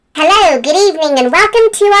Hello, good evening, and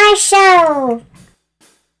welcome to our show.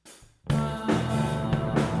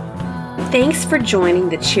 Thanks for joining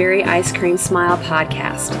the Cherry Ice Cream Smile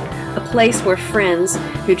podcast, a place where friends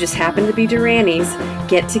who just happen to be Durannies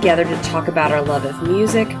get together to talk about our love of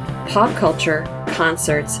music, pop culture,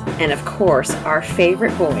 concerts, and of course, our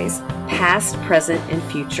favorite boys, past, present, and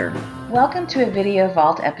future. Welcome to a Video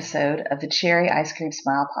Vault episode of the Cherry Ice Cream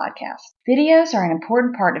Smile podcast. Videos are an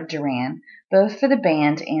important part of Duran, both for the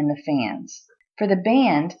band and the fans. For the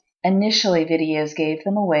band, initially videos gave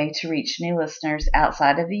them a way to reach new listeners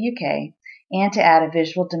outside of the UK and to add a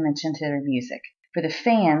visual dimension to their music. For the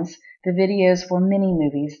fans, the videos were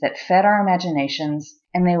mini-movies that fed our imaginations,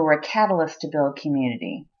 and they were a catalyst to build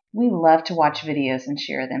community. We love to watch videos and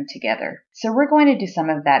share them together. So we're going to do some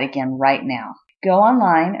of that again right now. Go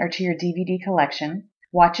online or to your DVD collection,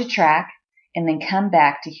 watch a track, and then come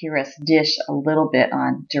back to hear us dish a little bit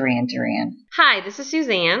on Duran Duran. Hi, this is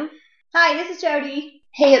Suzanne. Hi, this is Jody.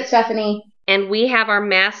 Hey, it's Stephanie. And we have our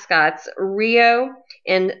mascots, Rio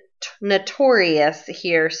and Notorious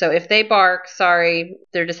here. So if they bark, sorry,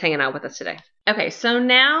 they're just hanging out with us today. Okay, so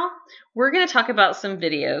now we're going to talk about some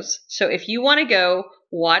videos. So if you want to go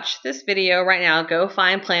watch this video right now, go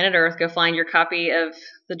find Planet Earth, go find your copy of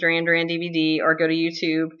the Duran Duran DVD, or go to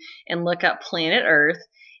YouTube and look up Planet Earth,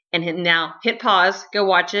 and hit pause, go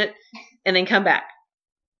watch it, and then come back.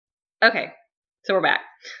 Okay, so we're back.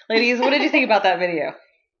 Ladies, what did you think about that video?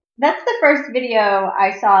 That's the first video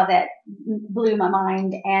I saw that blew my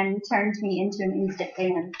mind and turned me into an instant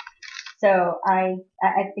fan. So I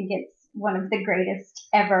think it's one of the greatest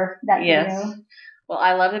ever, that video. Well,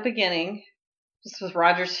 I love the beginning. This was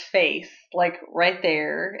Roger's face, like right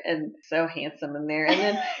there, and so handsome in there. And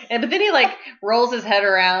then, but then he like rolls his head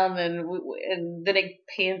around, and then it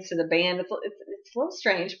pans to the band. It's a little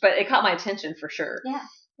strange, but it caught my attention for sure.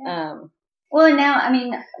 Yeah. Well, and now, I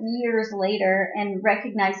mean, years later, and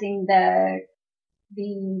recognizing the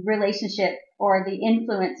relationship or the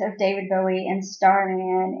influence of David Bowie and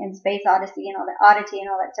Starman and Space Odyssey and all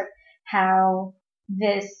that stuff, how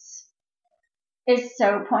this is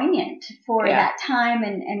so poignant for that time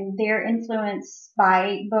and their influence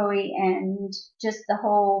by Bowie and just the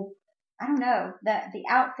whole, I don't know, the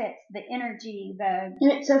outfits, the energy, And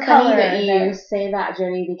it's so color, funny that you say that,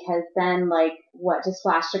 Jody, because then, like, what just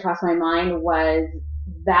flashed across my mind was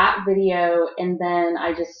that video, and then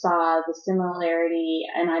I just saw the similarity,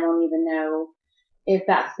 and I don't even know if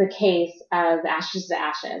that's the case, of Ashes to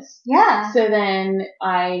Ashes. Yeah. So then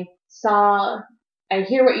I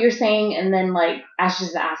hear what you're saying, and then, like,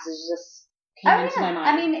 Ashes to Ashes just came into my mind.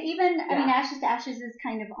 I mean, Ashes to Ashes is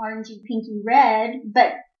kind of orangey, pinky red,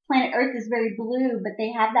 but Planet Earth is very blue, but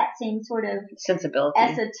they have that same sort of sensibility,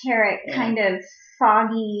 esoteric, kind of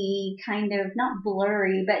foggy, kind of not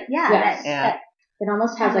blurry, but it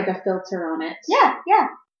almost has like a filter on it. Yeah,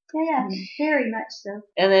 very much so.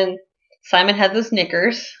 And then Simon had those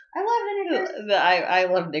knickers. I love the knickers. I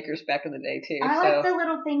loved knickers back in the day too. I like the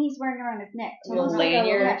little thing he's wearing around his neck. A little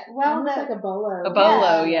lanyard. Almost like a bolo. A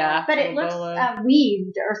bolo, yeah. But it looks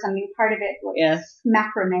weaved or something. Part of it looks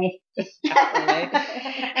macrame.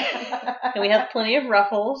 And we have plenty of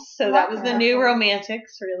ruffles, so that was the new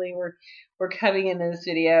romantics. Really, we're coming in this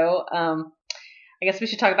video. I guess we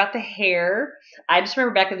should talk about the hair. I just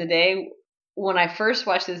remember back in the day when I first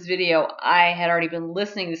watched this video, I had already been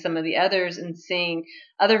listening to some of the others and seeing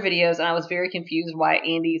other videos, and I was very confused why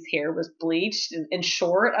Andy's hair was bleached and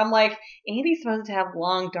short. I'm like, Andy's supposed to have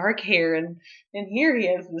long, dark hair, and here he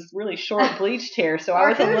has this really short, bleached hair. So I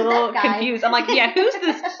was a little confused. I'm like, yeah, who's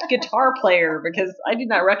this guitar player? Because I did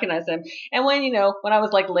not recognize him. And when I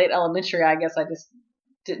was like late elementary, I guess I just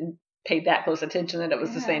didn't pay that close attention that it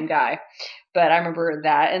was the same guy. But I remember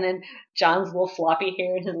that. And then John's little floppy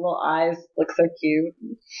hair and his little eyes look so cute.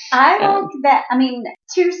 I like that. I mean,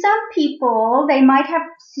 to some people, they might have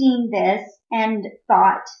seen this and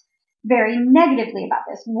thought very negatively about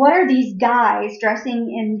this. What are these guys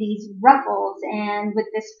dressing in these ruffles and with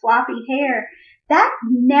this floppy hair? That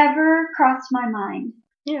never crossed my mind.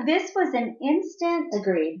 Yeah. This was an instant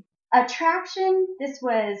attraction. This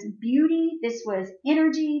was beauty. This was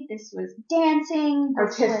energy. This was dancing.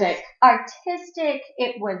 This artistic.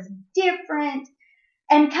 It was different.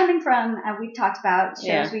 And coming from, we've talked about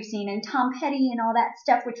shows we've seen in Tom Petty and all that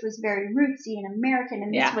stuff, which was very rootsy and American.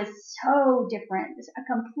 And this was so different. It's a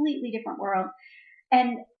completely different world.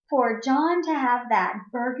 And for John to have that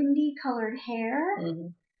burgundy colored hair,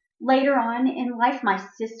 later on in life, my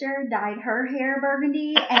sister dyed her hair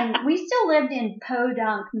burgundy, and we still lived in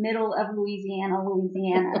Podunk, middle of Louisiana.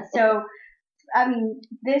 So, I mean,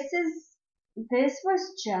 this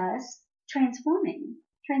was just transforming.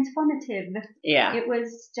 transformative. Yeah. It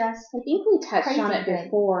was just. I think we touched on it crazy good.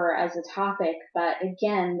 before as a topic, but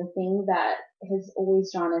again, the thing that has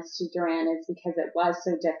always drawn us to Duran is because it was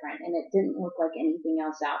so different and it didn't look like anything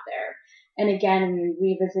else out there. And again, when you're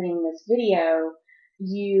revisiting this video,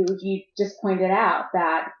 you just pointed out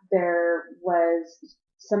that there was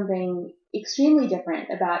something extremely different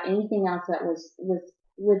about anything else that was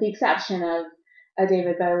with the exception of a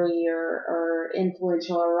David Bowie or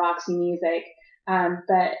influential or Roxy Music.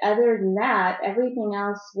 But other than that, everything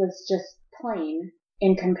else was just plain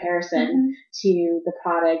in comparison to the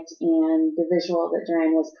product and the visual that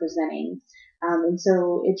Duran was presenting. And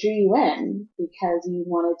so it drew you in because you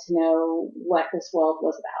wanted to know what this world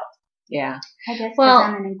was about. Yeah. I guess because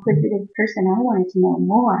I'm an inquisitive person, I wanted to know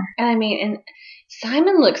more. And I mean, and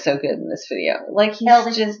Simon looks so good in this video. Like he does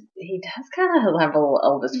kind of have a little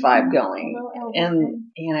Elvis vibe going.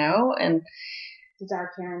 And, you know, and the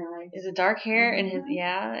dark hair and eyes. Is it dark hair and his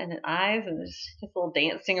and his eyes and his little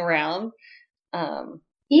dancing around.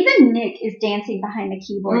 Even Nick is dancing behind the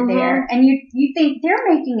keyboard there, and you think they're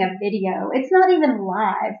making a video. It's not even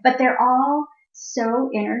live, but they're all so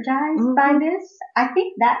energized by this. I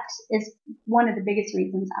think that is one of the biggest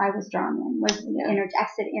reasons I was drawn in was the energy. I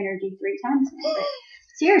said energy 3 times now, but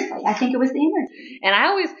seriously, I think it was the energy. And I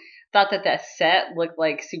always thought that set looked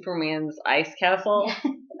like Superman's ice castle.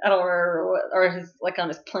 I don't remember or his like on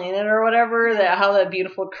his planet or whatever. How that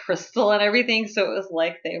beautiful crystal and everything. So it was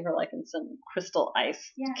like they were like in some crystal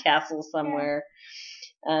ice castle somewhere.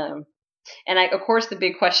 And of course, the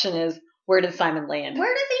big question is, where did Simon land?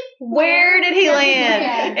 Where did he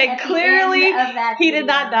land? And clearly, he did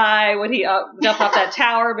not die when he jumped off that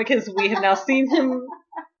tower because we have now seen him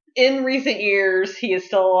in recent years. He is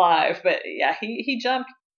still alive, but yeah, he jumped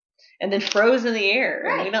and then froze in the air,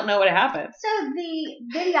 and we don't know what happened. So the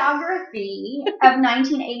videography of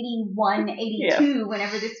 1981-82,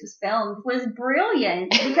 whenever this was filmed, was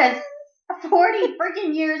brilliant because 40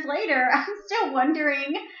 freaking years later, I'm still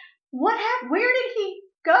wondering what happened. Where did he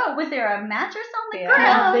go? Was there a mattress on the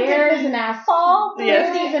ground? There's an ask.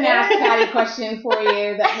 There's an Ask Patty question for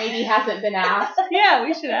you that maybe hasn't been asked. Yeah,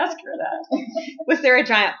 we should ask her that. Was there a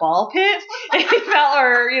giant ball pit?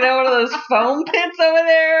 Or one of those foam pits over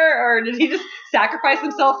there? Or did he just sacrifice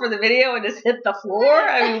himself for the video and just hit the floor?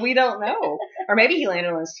 I mean, we don't know. Or maybe he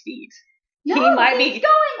landed on his feet. No, he might be.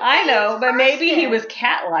 Going I know, but maybe he was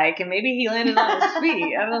cat-like, and maybe he landed on his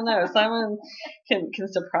feet. I don't know. Simon can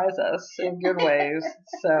surprise us in good ways.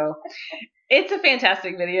 So it's a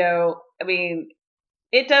fantastic video. I mean,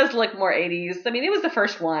 it does look more 80s. I mean, it was the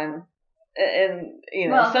first one, and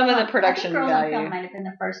some of the production I think Girls value. on Film might have been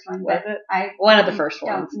the first one. Was it? One of the first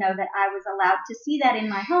ones. I don't know that I was allowed to see that in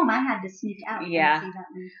my home. I had to sneak out and see that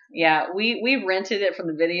one. Yeah, we rented it from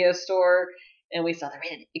the video store. And we saw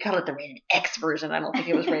you called it the rated X version. I don't think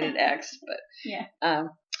it was rated X, but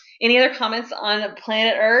any other comments on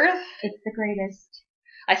Planet Earth? It's the greatest.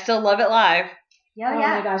 I still love it live.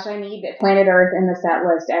 My gosh, I need Planet Earth in the set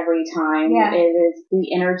list every time. Yeah. It is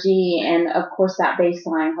the energy and of course that bass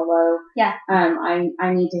line, hello. Yeah.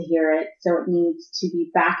 I need to hear it, so it needs to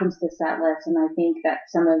be back into the set list, and I think that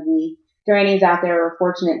some of the Duranies out there were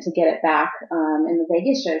fortunate to get it back in the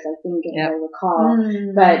Vegas shows, I think, if I recall.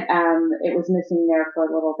 But it was missing there for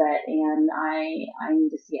a little bit, and I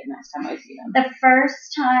need to see it next time I see them. The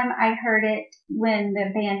first time I heard it when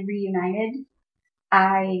the band reunited,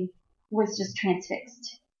 I was just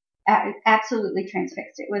transfixed. Absolutely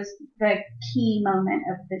transfixed. It was the key moment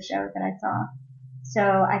of the show that I saw. So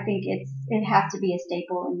I think it has to be a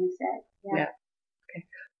staple in the set. Yeah. Okay.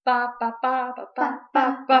 Ba, ba, ba, ba, ba,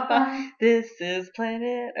 ba, ba, ba. This is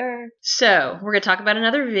Planet Earth. So, we're going to talk about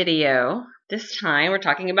another video. This time, we're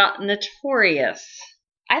talking about Notorious.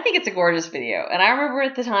 I think it's a gorgeous video. And I remember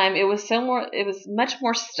at the time, it was much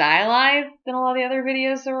more stylized than a lot of the other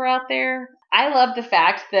videos that were out there. I love the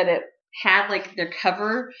fact that it had, their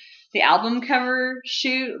cover, the album cover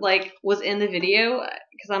shoot, was in the video.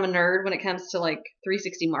 Because I'm a nerd when it comes to,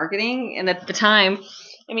 360 marketing. And at the time,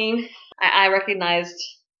 I recognized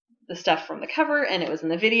the stuff from the cover, and it was in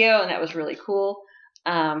the video, and that was really cool.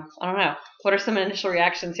 I don't know. What are some initial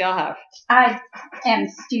reactions y'all have? I am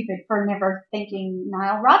stupid for never thinking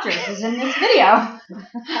Nile Rodgers is in this video. I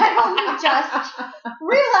only just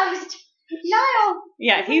realized Nile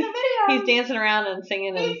is in the video. He's dancing around and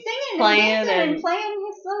singing and playing and playing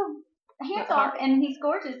his little hands off, and he's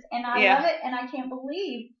gorgeous, and I love it, and I can't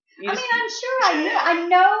believe. I'm sure I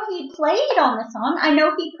know he played on the song. I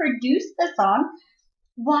know he produced the song.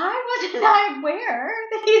 Why wasn't I aware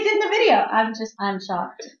that he's in the video? I'm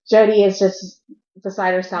shocked. Jody is just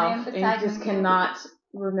beside herself, and you just cannot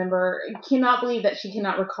cannot believe that she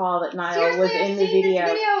cannot recall that Niall Seriously, was in I've the seen video.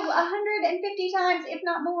 this video 150 times, if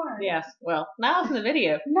not more. Yes. Well, Niall's in the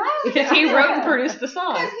video. Niall Because he wrote and produced the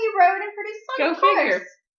song. Because he wrote and produced the song. Go of course. figure.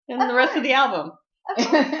 And the rest of the album. Of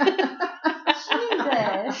course.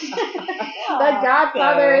 Jesus. The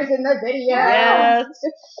Godfather is in the video. Yes.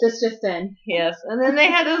 This just in. Yes. And then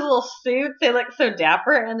they had those little suits. They look so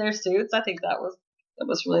dapper in their suits. I think that was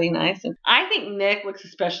really nice. And I think Nick looks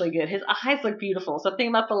especially good. His eyes look beautiful. Something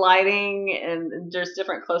about the lighting and there's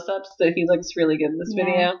different close-ups. So he looks really good in this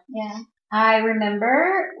video. Yeah. I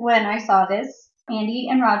remember when I saw this, Andy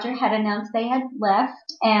and Roger had announced they had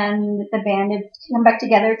left and the band had come back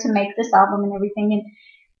together to make this album and everything. And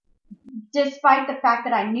despite the fact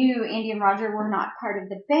that I knew Andy and Roger were not part of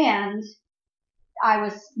the band, I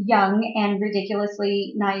was young and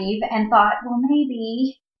ridiculously naive and thought, well,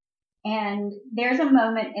 maybe. And there's a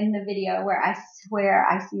moment in the video where I swear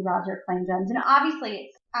I see Roger playing drums. And obviously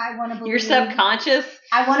I want to believe. Your subconscious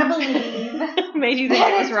I want to believe. made you think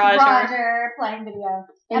it was Roger. Roger playing video.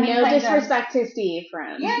 And no playing disrespect to Steve,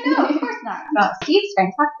 friend. Yeah, no, of course not. Well, Steve's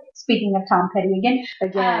fantastic. Speaking of Tom Petty again.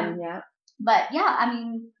 Yeah. But yeah, I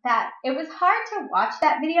mean, that it was hard to watch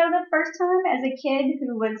that video the first time as a kid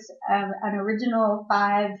who was an original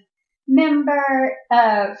 5-member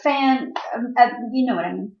fan. You know what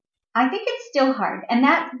I mean. I think it's still hard. And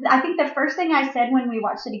I think the first thing I said when we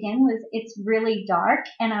watched it again was it's really dark.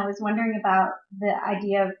 And I was wondering about the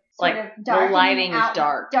idea of sort of darkening the lighting out, is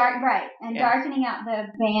dark. Right. And darkening out the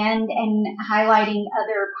band and highlighting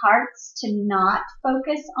other parts to not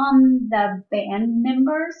focus on the band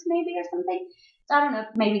members maybe or something. So I don't know.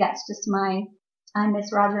 Maybe that's just I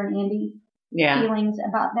miss Roger and Andy feelings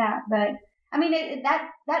about that. But I mean,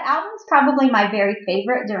 that album's probably my very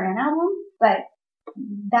favorite Duran album, but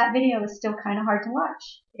that video is still kind of hard to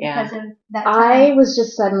watch because of that time. I was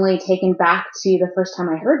just suddenly taken back to the first time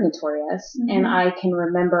I heard Notorious, and I can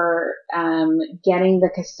remember getting the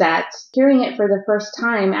cassette, hearing it for the first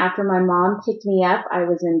time after my mom picked me up. I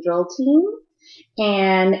was in drill team,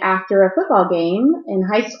 and after a football game in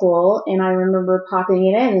high school, and I remember popping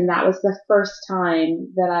it in, and that was the first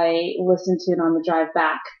time that I listened to it on the drive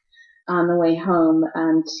back. On the way home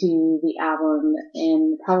to the album,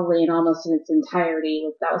 and probably in almost in its entirety.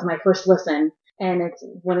 That was my first listen, and it's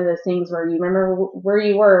one of those things where you remember where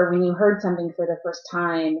you were when you heard something for the first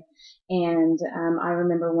time. And I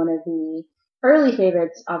remember one of the early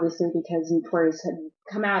favorites, obviously because Notorious had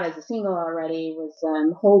come out as a single already, was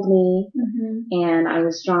Hold Me, and I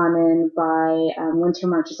was drawn in by Winter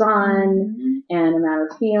Marches On, and A Matter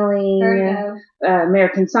of Feeling,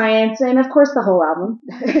 American Science, and of course the whole album.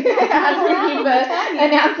 As we keep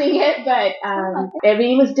announcing it, but I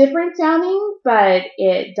mean, it was different sounding, but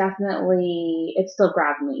it still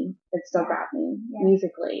grabbed me. It still grabbed me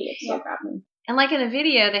musically. It still grabbed me. And like in a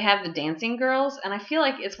video, they have the dancing girls, and I feel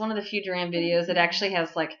like it's one of the few Duran videos that actually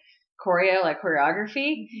has like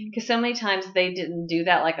choreography, because so many times they didn't do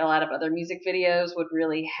that like a lot of other music videos would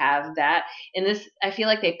really have that. And this, I feel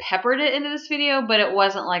like they peppered it into this video, but it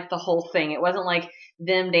wasn't like the whole thing. It wasn't like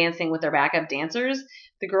them dancing with their backup dancers.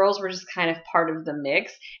 The girls were just kind of part of the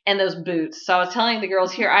mix. And those boots. So I was telling the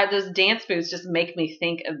girls here, those dance boots just make me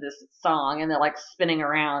think of this song, and they're like spinning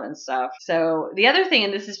around and stuff. So the other thing,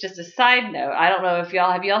 and this is just a side note, I don't know if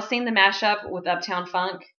have y'all seen the mashup with Uptown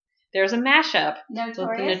Funk? There's a mashup with the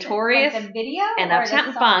Notorious like the video and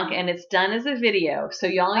Uptown Funk, and it's done as a video. So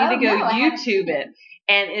y'all need to go YouTube it.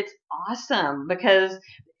 And it's awesome because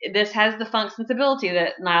this has the funk sensibility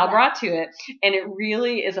that Niall brought to it, and it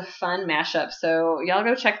really is a fun mashup. So y'all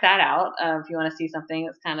go check that out if you want to see something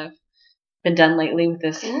that's kind of been done lately with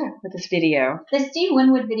this video. The Steve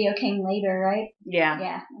Winwood video came later, right? Yeah.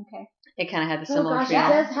 Yeah. Okay. It kind of had the similar feel. It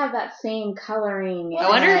does have that same coloring. I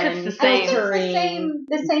wonder if it's the same.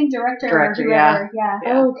 The same director or whoever. Yeah.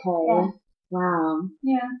 Okay. Yeah. Wow.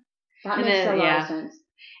 Yeah. That makes a lot of sense.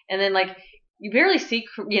 And then like you barely see,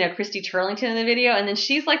 Christy Turlington in the video, and then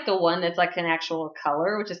she's like the one that's like an actual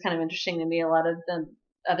color, which is kind of interesting to me. A lot of the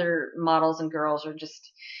other models and girls are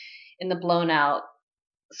just in the blown out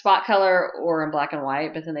spot color or in black and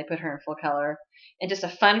white, but then they put her in full color. And just a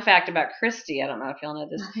fun fact about Christy, I don't know if y'all know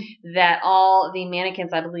this, that all the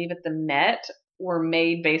mannequins, I believe, at the Met were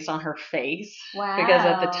made based on her face. Wow. Because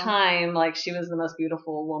at the time, like, she was the most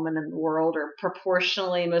beautiful woman in the world, or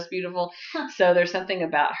proportionally most beautiful. So there's something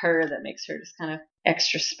about her that makes her just kind of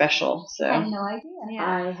extra special. So I had no idea. Yeah.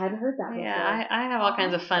 I hadn't heard that before. Yeah, I have all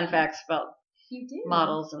kinds of fun facts about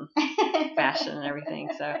models and fashion and everything.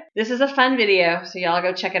 So this is a fun video, so y'all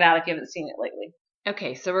go check it out if you haven't seen it lately.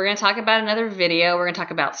 Okay, so we're going to talk about another video. We're going to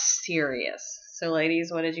talk about Sirius. So,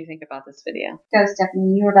 ladies, what did you think about this video? Go,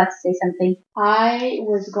 Stephanie. You were about to say something. I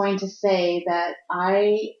was going to say that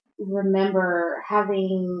I remember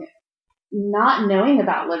not knowing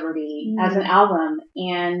about Liberty as an album,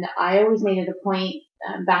 and I always made it a point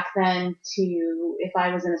back then to, if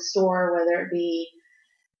I was in a store, whether it be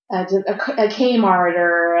a Kmart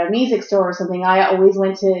or a music store or something, I always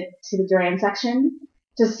went to the Duran section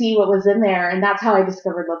to see what was in there, and that's how I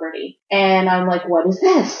discovered Liberty. And I'm like, what is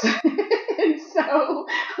this? And so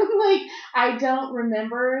I'm like, I don't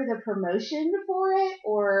remember the promotion for it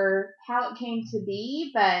or how it came to be,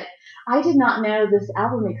 but I did not know this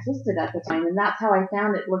album existed at the time, and that's how I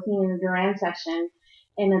found it, looking in the Duran section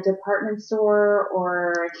in a department store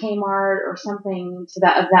or a Kmart or something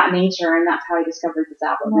of that nature, and that's how I discovered this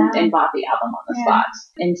album and bought the album on the spot.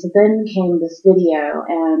 And so then came this video,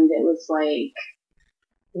 and it was like,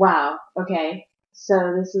 wow, okay,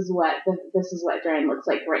 so this is what Duran looks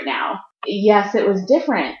like right now. Yes, it was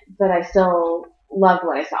different, but I still loved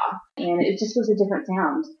what I saw, and it just was a different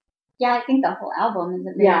sound. Yeah, I think the whole album is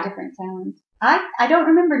a very different sound. I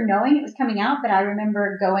don't remember knowing it was coming out, but I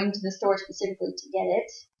remember going to the store specifically to get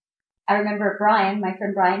it. I remember Brian, my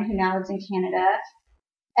friend Brian, who now lives in Canada,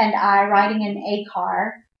 and I riding in a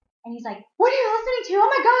car, and he's like, "What are you listening to?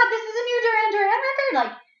 Oh my God, this is a new Duran Duran record!"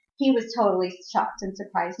 Like, he was totally shocked and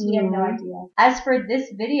surprised. He had no idea. As for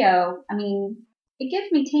this video, I mean, it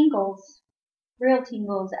gives me tingles. Real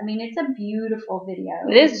tingles. I mean, it's a beautiful video.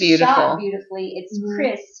 It is beautiful. It's shot beautifully. It's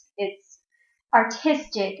crisp. It's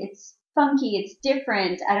artistic. It's funky. It's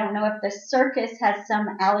different. I don't know if the circus has some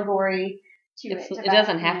allegory to it. It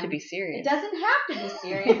doesn't have to be serious. It doesn't have to be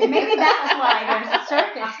serious. Maybe that's why there's a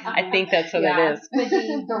circus. I think that's what it is. With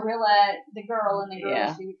the gorilla, the girl in the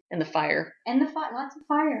gorilla suit. And the fire. And the fire. Lots of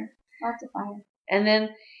fire. Lots of fire. And then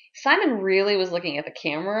Simon really was looking at the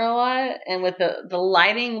camera a lot, and with the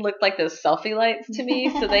lighting looked like those selfie lights to me.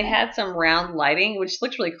 So they had some round lighting, which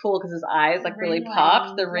looked really cool because his eyes really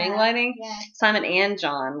popped. The ring lighting. Yeah. Simon and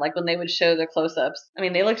John, like when they would show their close-ups. I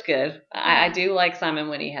mean, they looked good. I do like Simon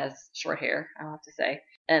when he has short hair, I'll have to say.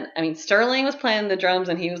 And I mean, Sterling was playing the drums,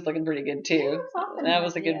 and he was looking pretty good too. That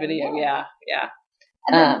was a good video. Yeah.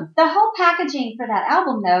 And the whole packaging for that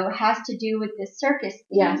album, though, has to do with this circus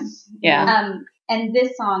theme. Yes. Yeah. And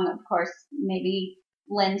this song, of course, maybe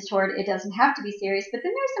lends toward it doesn't have to be serious, but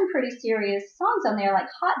then there's some pretty serious songs on there, like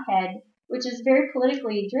Hothead, which is very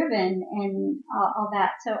politically driven and all that.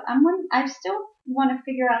 So I still want to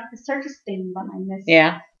figure out the circus theme behind this.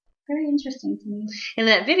 Yeah. Very interesting to me. In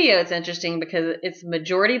that video, it's interesting because it's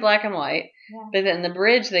majority black and white, but then in the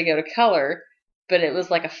bridge they go to color. But it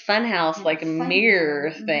was like a funhouse, like a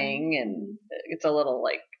mirror thing, and it's a little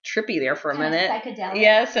like trippy there for a minute. Psychedelic.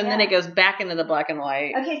 Yes, and then it goes back into the black and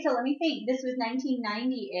white. Okay, so let me think. This was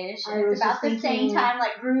 1990-ish. It's about the same time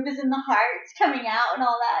like Groove is in the Heart's coming out and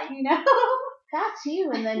all that, you know? That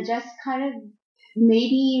too, and then just kind of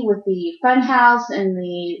maybe with the funhouse and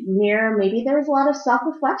the mirror, maybe there was a lot of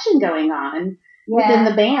self-reflection going on within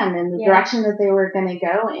the band and the direction that they were going to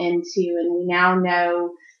go into, and we now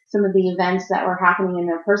know some of the events that were happening in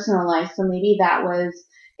their personal life. So maybe that was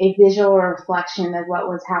a visual reflection of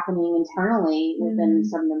what was happening internally within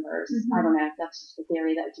some members. I don't know if that's just a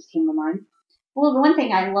theory that just came to mind. Well, the one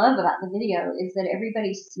thing I love about the video is that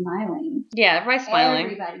everybody's smiling. Yeah, everybody's smiling.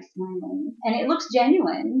 Everybody's smiling. And it looks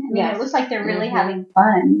genuine. I mean, it looks like they're really having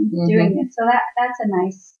fun doing it. So that's a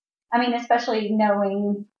nice, I mean, especially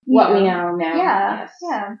knowing what we know now.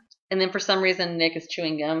 Yeah. And then for some reason, Nick is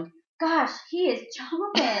chewing gum. Gosh, he is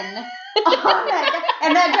chomping on that.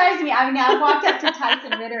 And that drives me. I mean, I walked up to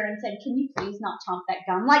Tyson Ritter and said, "Can you please not chomp that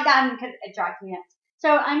gum like that?" Because it drives me nuts. So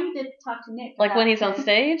I need to talk to Nick. Like when he's on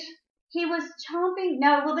stage? He was chomping.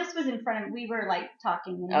 No, well, this was in front of. We were like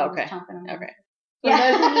talking, and he was chomping on. Okay. For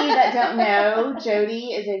those of you that don't know,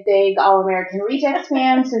 Jody is a big All American Rejects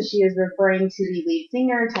fan, so she is referring to the lead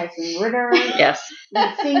singer, Tyson Ritter. Yes.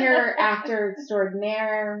 Lead singer, actor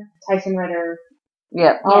extraordinaire, Tyson Ritter.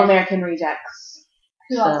 Yep. All American Rejects.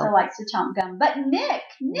 Who also likes to chomp gum. But Nick,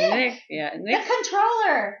 yeah, the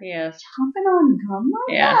controller, yes, chomping on gum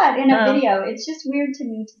like that in a video. It's just weird to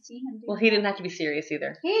me to see him do Well, he didn't have to be serious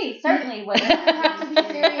either. He certainly wouldn't have to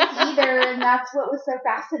be serious either, and that's what was so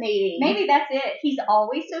fascinating. Maybe that's it. He's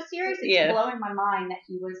always so serious. It's blowing my mind that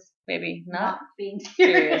he was maybe not being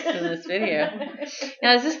serious in this video.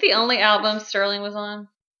 Now, is this the only album Sterling was on?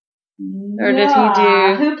 Or did he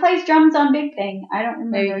do... Who plays drums on Big Thing? I don't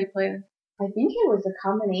remember. Maybe he played... I think it was a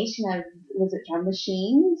combination of, was it drum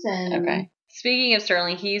machines? And okay. Speaking of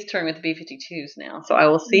Sterling, he's touring with the B-52s now, so I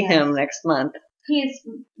will see him next month. He is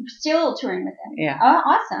still touring with them. Yeah. Oh,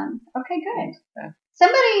 awesome. Okay, good. Yeah.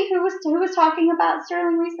 Somebody who was talking about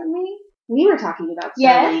Sterling recently? we were talking about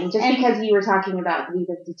Sterling just because you were talking about the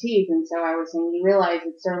B-52s, and so I was saying you realize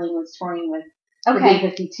that Sterling was touring with the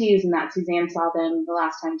B-52s, and that Suzanne saw them the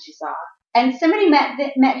last time she saw. And somebody met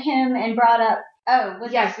him and brought up,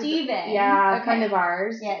 it Steven? Yeah, a friend of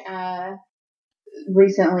ours. Yes.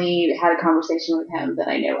 Recently had a conversation with him that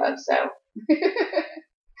I know of, so.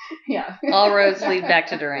 Yeah. All roads lead back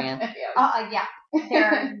to Duran. Yeah.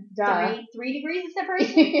 There are 3 degrees of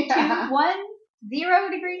separation. 2, 1, 0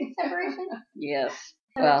 degrees of separation. Yes.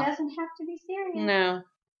 So it doesn't have to be serious. No.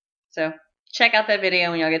 So check out that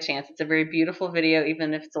video when y'all get a chance. It's a very beautiful video,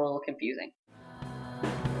 even if it's a little confusing.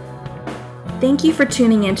 Thank you for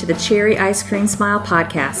tuning in to the Cherry Ice Cream Smile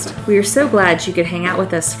podcast. We are so glad you could hang out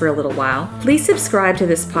with us for a little while. Please subscribe to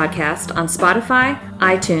this podcast on Spotify,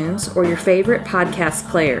 iTunes, or your favorite podcast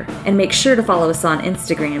player. And make sure to follow us on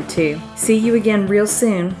Instagram too. See you again real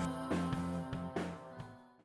soon.